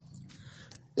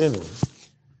Anyway,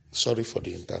 sorry for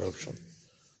the interruption.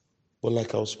 But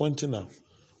like I was pointing out,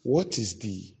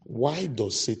 why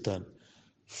does Satan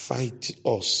fight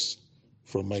us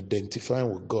from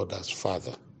identifying with God as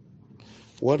Father?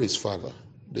 What is Father?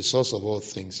 The source of all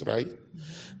things, right?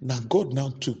 Now, God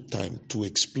now took time to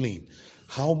explain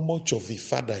how much of a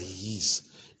father he is.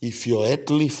 If your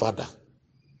earthly father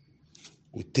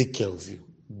will take care of you,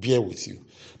 bear with you.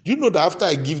 Do you know that after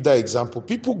I give that example,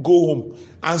 people go home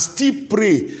and still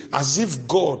pray as if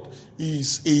God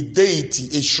is a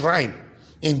deity, a shrine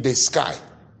in the sky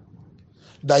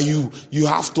that you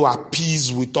have to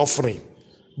appease with offering.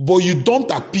 But you don't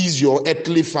appease your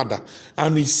earthly father.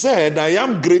 And he said, I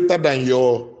am greater than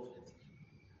your...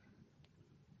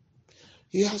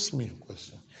 He asked me a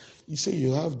question. He said,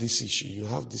 you have this issue, you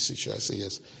have this issue. I said,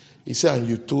 yes. He said, and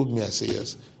you told me. I said,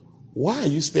 yes. Why are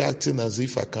you still acting as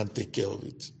if I can't take care of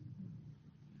it?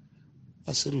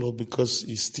 I said, Lord, because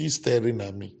he's still staring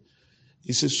at me.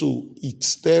 He said, so it's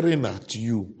staring at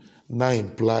you now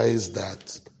implies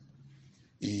that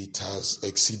it has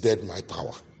exceeded my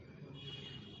power.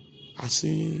 I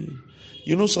say,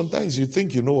 sometimes you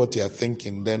think you know what you are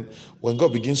thinking. Then when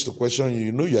God begins to question you,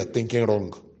 you know you are thinking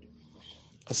wrong.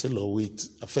 I said, Lord, wait.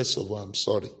 First of all, I'm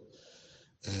sorry.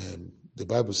 The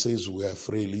Bible says we are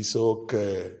frail. He said,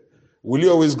 okay. Will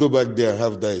you always go back there and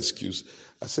have that excuse?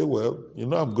 I said, well,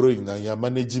 I'm growing now. You're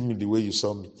managing me the way you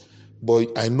saw me.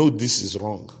 But I know this is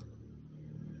wrong.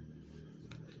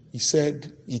 He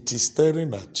said, it is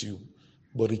staring at you,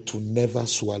 but it will never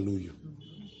swallow you.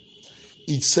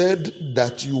 He said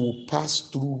that you will pass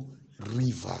through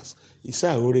rivers. He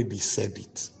said, I already said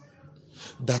it.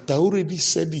 That I already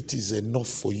said it is enough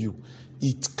for you.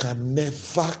 It can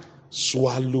never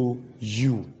swallow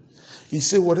you. He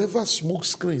said, whatever smoke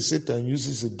screen Satan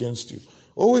uses against you,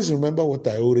 always remember what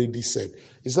I already said.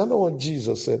 Is that not what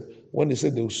Jesus said when he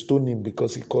said they will stone him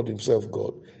because he called himself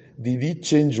God? Did he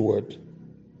change word?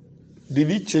 Did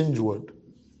he change word?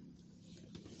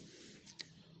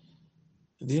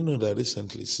 Do you know that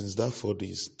recently, since that 4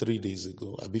 days, 3 days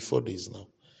ago, I'll be 4 days now,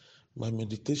 my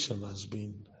meditation has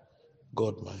been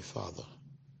God my Father.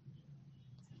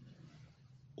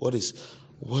 What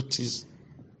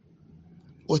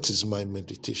is my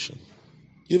meditation?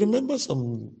 You remember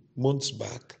some months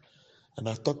back, and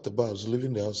I talked about I was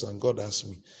leaving the house and God asked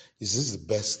me, is this the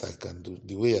best I can do?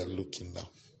 The way I'm looking now.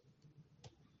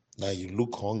 Now you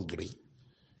look hungry.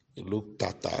 You look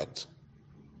tattered.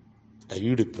 Are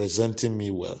you representing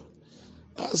me well?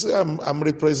 I said, I'm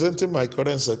representing my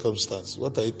current circumstance.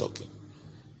 What are you talking?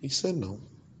 He said, no.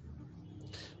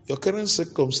 Your current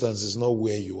circumstance is not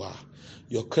where you are.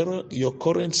 Your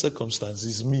current circumstance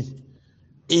is me.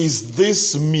 Is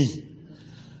this me?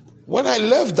 When I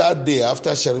left that day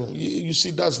after sharing, you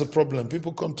see, that's the problem.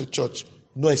 People come to church,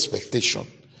 no expectation.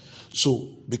 So,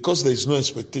 because there is no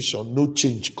expectation, no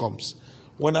change comes.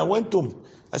 When I went home,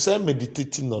 I started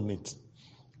meditating on it.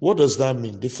 What does that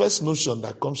mean? The first notion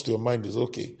that comes to your mind is,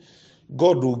 okay,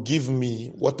 God will give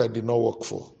me what I did not work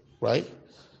for, right?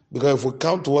 Because if we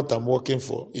count what I'm working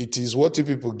for, it is what you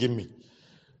people give me,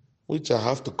 which I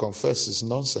have to confess is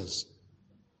nonsense.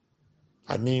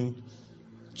 I mean,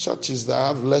 churches that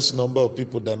have less number of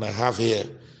people than I have here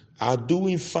are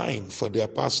doing fine for their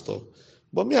pastor.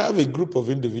 But me, I have a group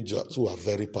of individuals who are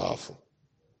very powerful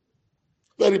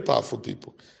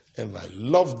people. And I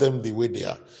love them the way they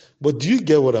are. But do you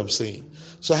get what I'm saying?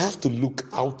 So I have to look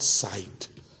outside,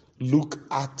 look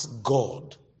at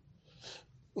God.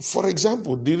 For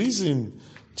example, the reason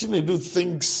Chinedu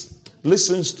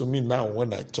listens to me now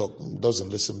when I talk, doesn't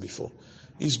listen before,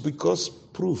 is because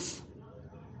proof,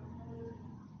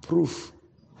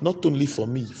 not only for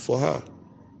me, for her.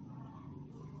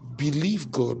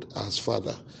 Believe God as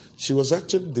Father. She was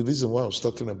actually the reason why I was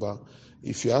talking about,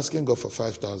 if you're asking God for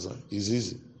 5,000, it's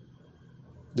easy.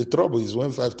 The trouble is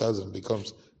when 5,000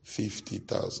 becomes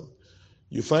 50,000.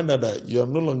 You find out that you are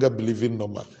no longer believing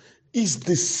normal. It's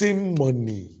the same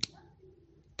money.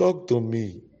 Talk to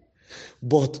me.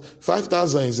 But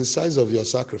 5,000 is the size of your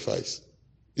sacrifice.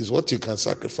 Is what you can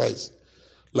sacrifice.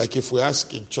 Like if we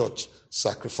ask in church,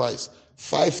 sacrifice.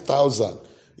 5,000,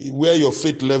 where your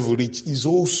faith level reach, is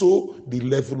also the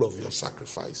level of your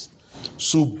sacrifice.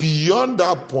 So beyond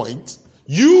that point,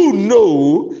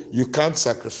 you can't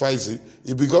sacrifice it.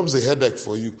 It becomes a headache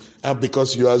for you. And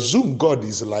because you assume God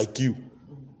is like you.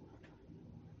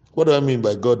 What do I mean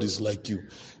by God is like you?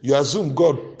 You assume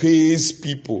God pays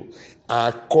people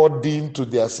according to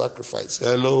their sacrifice.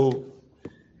 Hello?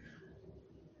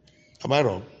 Am I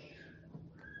wrong?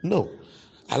 No.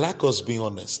 I like us being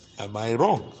honest. Am I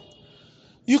wrong?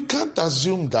 You can't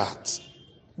assume that.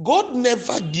 God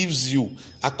never gives you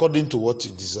according to what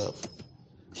you deserve.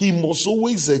 He must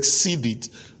always exceed it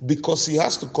because he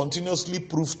has to continuously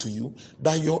prove to you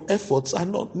that your efforts are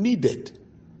not needed,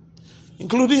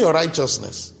 including your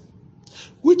righteousness,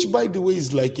 which, by the way,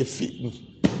 is like a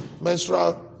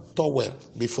menstrual towel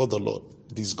before the Lord.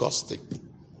 Disgusting.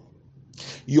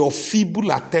 Your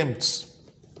feeble attempts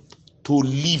to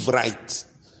live right,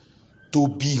 to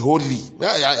be holy.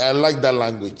 I like that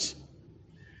language.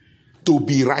 To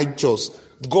be righteous.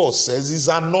 God says is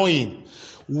annoying.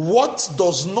 What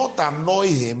does not annoy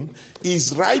him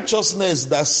is righteousness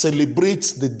that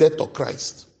celebrates the death of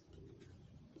Christ.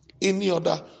 Any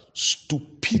other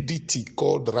stupidity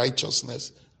called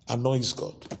righteousness annoys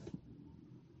God.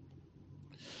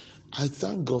 I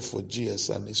thank God for Jesus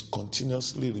and is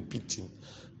continuously repeating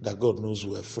that God knows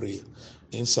we're frail.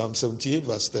 In Psalm 78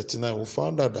 verse 39, we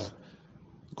found out that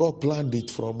God planned it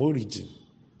from origin.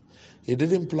 He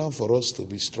didn't plan for us to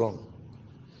be strong.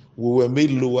 We were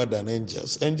made lower than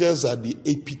angels. Angels are the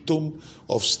epitome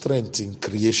of strength in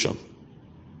creation.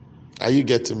 Are you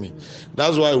getting me?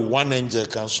 That's why one angel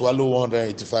can swallow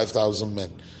 185,000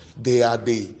 men. They are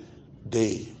the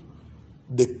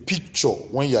picture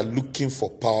when you are looking for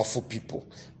powerful people.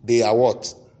 They are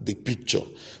what? The picture.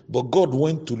 But God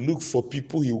went to look for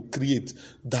people he will create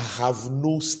that have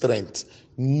no strength,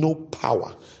 no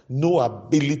power, no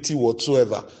ability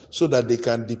whatsoever, so that they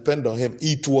can depend on him.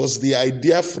 It was the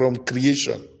idea from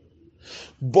creation.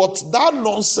 But that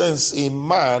nonsense in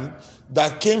man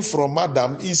that came from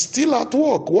Adam is still at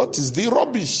work. What is the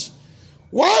rubbish?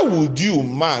 Why would you,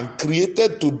 man,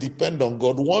 created to depend on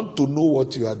God, want to know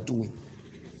what you are doing?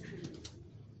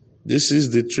 This is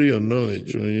the tree of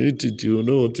knowledge. When you eat it, you will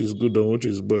know what is good and what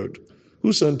is bad.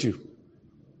 Who sent you?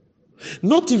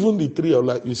 Not even the tree of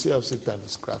life. You see how Satan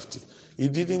is crafty. He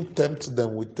didn't tempt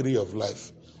them with tree of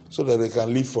life so that they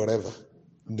can live forever.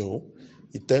 No.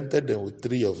 He tempted them with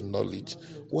tree of knowledge.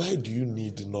 Why do you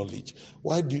need knowledge?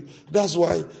 That's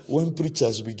why when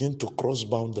preachers begin to cross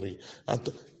boundary and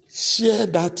to share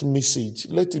that message,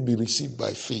 let it be received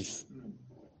by faith.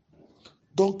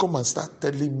 Don't come and start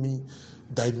telling me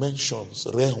dimensions,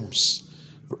 realms,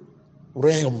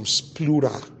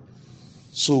 plural.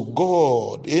 So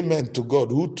God, amen to God,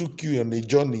 who took you on a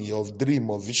journey of dream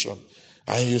or vision,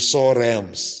 and you saw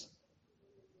realms.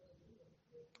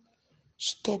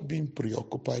 Stop being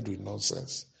preoccupied with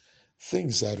nonsense.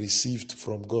 Things are received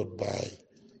from God by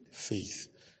faith.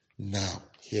 Now,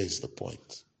 here is the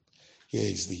point. Here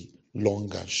is the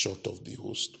long and short of the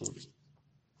whole story.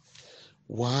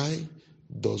 Why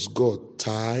does God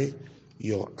tie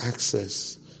your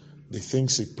access, the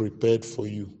things he prepared for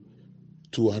you,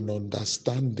 to an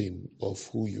understanding of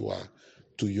who you are,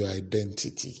 to your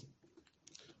identity?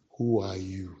 Who are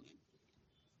you?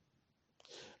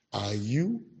 Are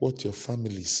you what your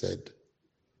family said?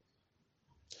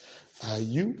 Are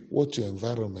you what your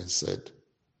environment said?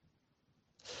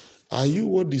 Are you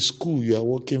what the school you are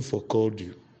working for called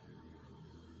you?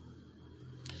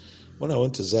 When I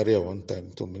went to Zaria one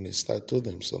time to minister, I told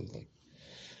them something.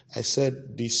 I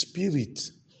said, the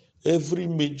spirit, every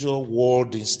major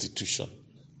world institution,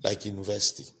 like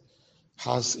university,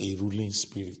 has a ruling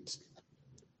spirit.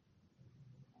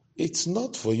 It's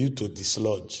not for you to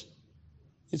dislodge.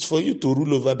 It's for you to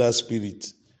rule over that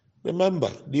spirit.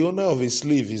 Remember, the owner of a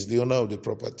slave is the owner of the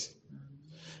property.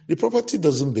 The property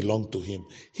doesn't belong to him.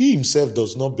 He himself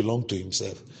does not belong to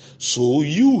himself. So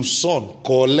you, son,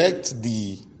 collect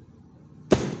the...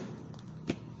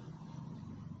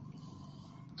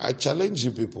 I challenge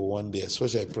you people one day,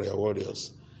 especially prayer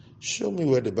warriors. Show me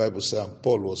where the Bible says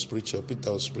Paul was preaching, or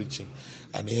Peter was preaching,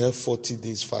 and he had 40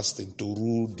 days fasting to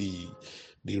rule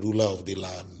the ruler of the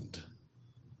land.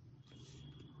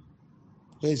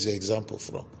 Where is the example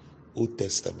from? Old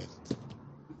Testament.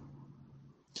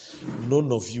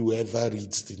 None of you ever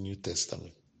reads the New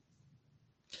Testament.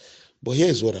 But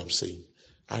here's what I'm saying.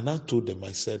 And I told them,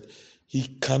 I said, he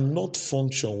cannot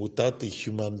function without a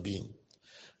human being.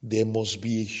 There must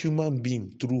be a human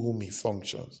being through whom he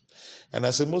functions. And I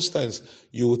said, most times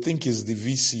you will think it's the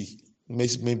VC,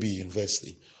 maybe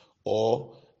university,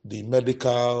 or the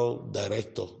medical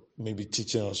director, maybe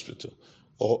teaching hospital,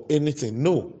 or anything.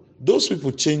 No, those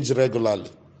people change regularly.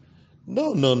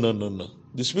 No.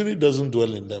 The spirit doesn't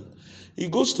dwell in them. He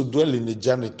goes to dwell in the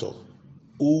janitor,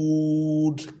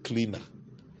 old cleaner.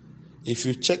 If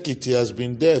you check it, he has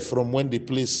been there from when the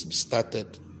place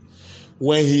started.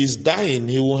 When he is dying,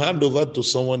 he will hand over to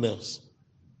someone else.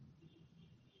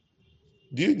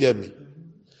 Do you get me?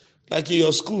 Like in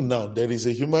your school now, there is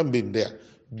a human being there,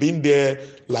 been there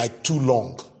like too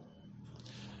long.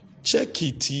 Check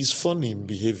it, he is funny in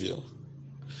behavior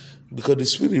because the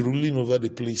spirit ruling over the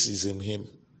place is in him.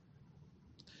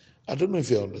 I don't know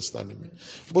if you're understanding me.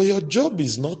 But your job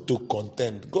is not to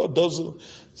contend. God doesn't,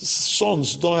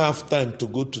 sons don't have time to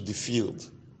go to the field.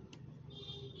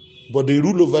 But they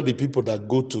rule over the people that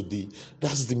go to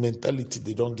that's the mentality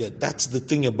they don't get. That's the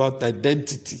thing about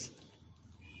identity.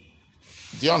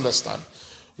 Do you understand?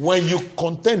 When you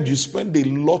contend, you spend a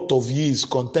lot of years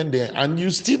contending and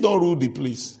you still don't rule the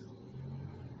place.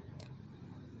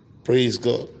 Praise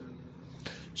God.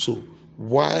 So,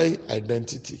 why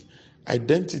identity?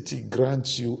 Identity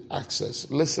grants you access.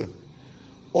 Listen,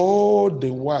 all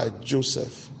the while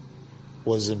Joseph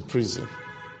was in prison,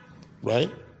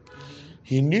 right?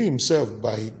 He knew himself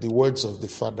by the words of the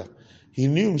father. He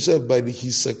knew himself by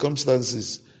his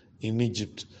circumstances in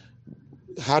Egypt.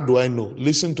 How do I know?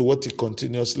 Listen to what he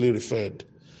continuously referred.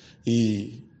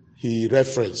 He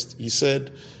referenced. He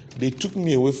said, they took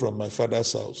me away from my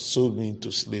father's house, sold me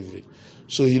into slavery.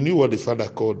 So he knew what the father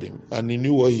called him, and he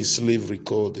knew what his slavery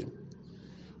called him.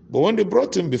 But when they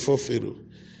brought him before Pharaoh,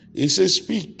 he said,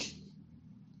 speak.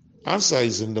 Answer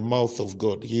is in the mouth of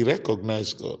God. He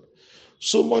recognized God.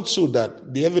 So much so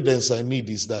that the evidence I need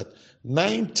is that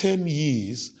 9-10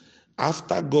 years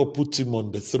after God put him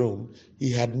on the throne,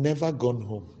 he had never gone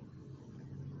home.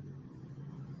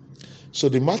 So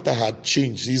the matter had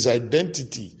changed. His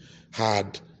identity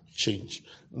had changed.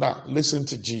 Now, listen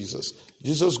to Jesus.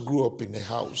 Jesus grew up in a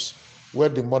house where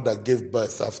the mother gave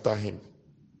birth after him.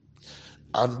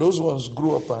 And those ones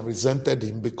grew up and resented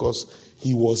him because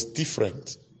he was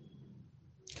different.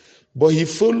 But he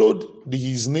followed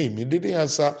his name. He didn't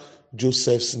answer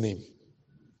Joseph's name.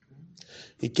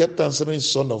 He kept answering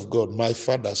Son of God, my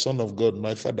Father, Son of God,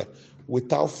 my Father,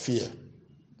 without fear.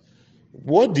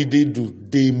 What did they do?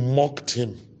 They mocked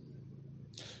him.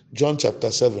 John chapter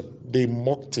 7, they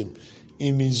mocked him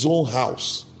in his own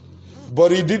house.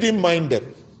 But he didn't mind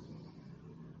them.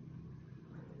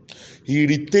 He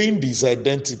retained his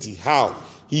identity. How?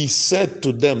 He said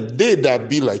to them, they that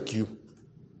be like you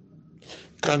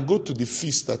can go to the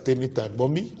feast at any time, but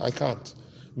me, I can't.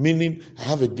 Meaning, I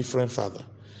have a different father.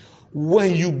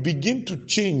 When you begin to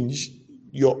change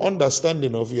your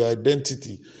understanding of your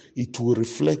identity, it will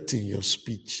reflect in your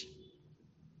speech.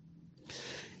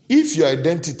 If your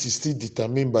identity is still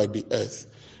determined by the earth,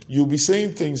 you'll be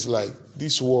saying things like,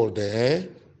 this world, the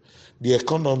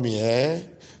economy,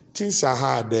 things are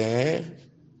hard.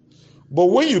 But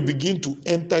when you begin to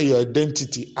enter your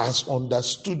identity as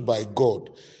understood by God,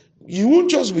 you won't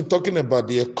just be talking about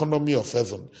the economy of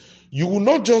heaven. You will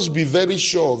not just be very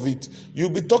sure of it.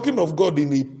 You'll be talking of God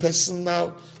in a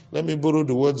personal, let me borrow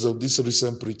the words of these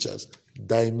recent preachers,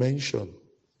 dimension.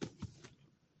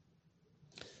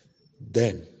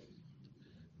 Then,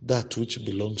 that which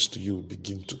belongs to you will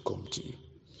begin to come to you.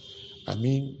 I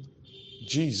mean,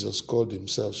 Jesus called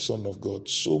himself Son of God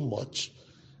so much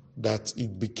that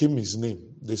it became his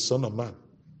name, the Son of Man.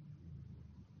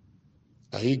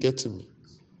 Are you getting me?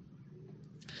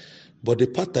 But the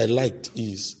part I liked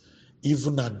is,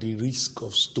 even at the risk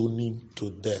of stoning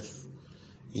to death,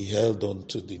 he held on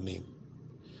to the name.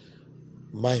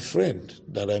 My friend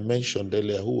that I mentioned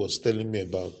earlier, who was telling me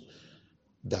about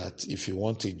that if you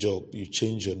want a job, you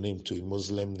change your name to a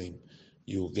Muslim name,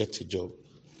 you will get a job.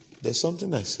 There's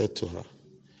something I said to her.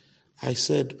 I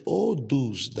said, all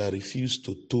those that refuse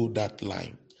to toe that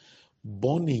line,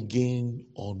 born again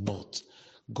or not,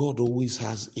 God always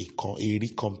has a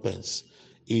recompense,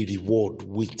 a reward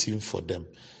waiting for them,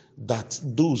 that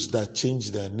those that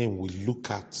change their name will look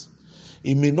at.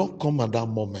 It may not come at that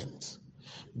moment,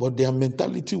 but their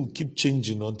mentality will keep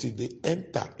changing until they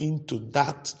enter into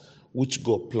that which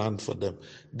God planned for them.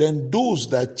 Then those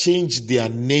that change their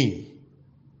name,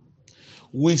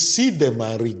 we see them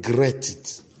and regret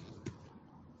it.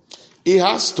 It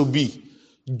has to be.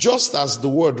 Just as the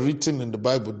word written in the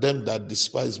Bible, them that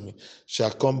despise me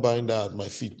shall come bind at my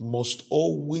feet, must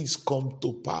always come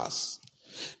to pass.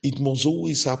 It must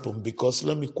always happen because,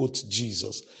 let me quote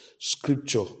Jesus,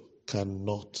 scripture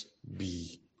cannot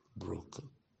be broken.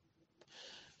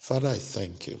 Father, I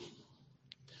thank you.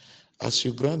 As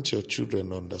you grant your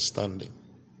children understanding,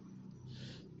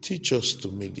 teach us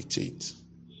to meditate,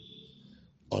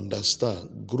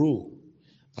 understand, grow,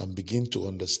 and begin to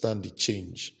understand the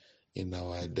change in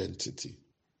our identity.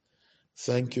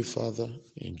 Thank you, Father,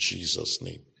 in Jesus'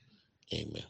 name. Amen.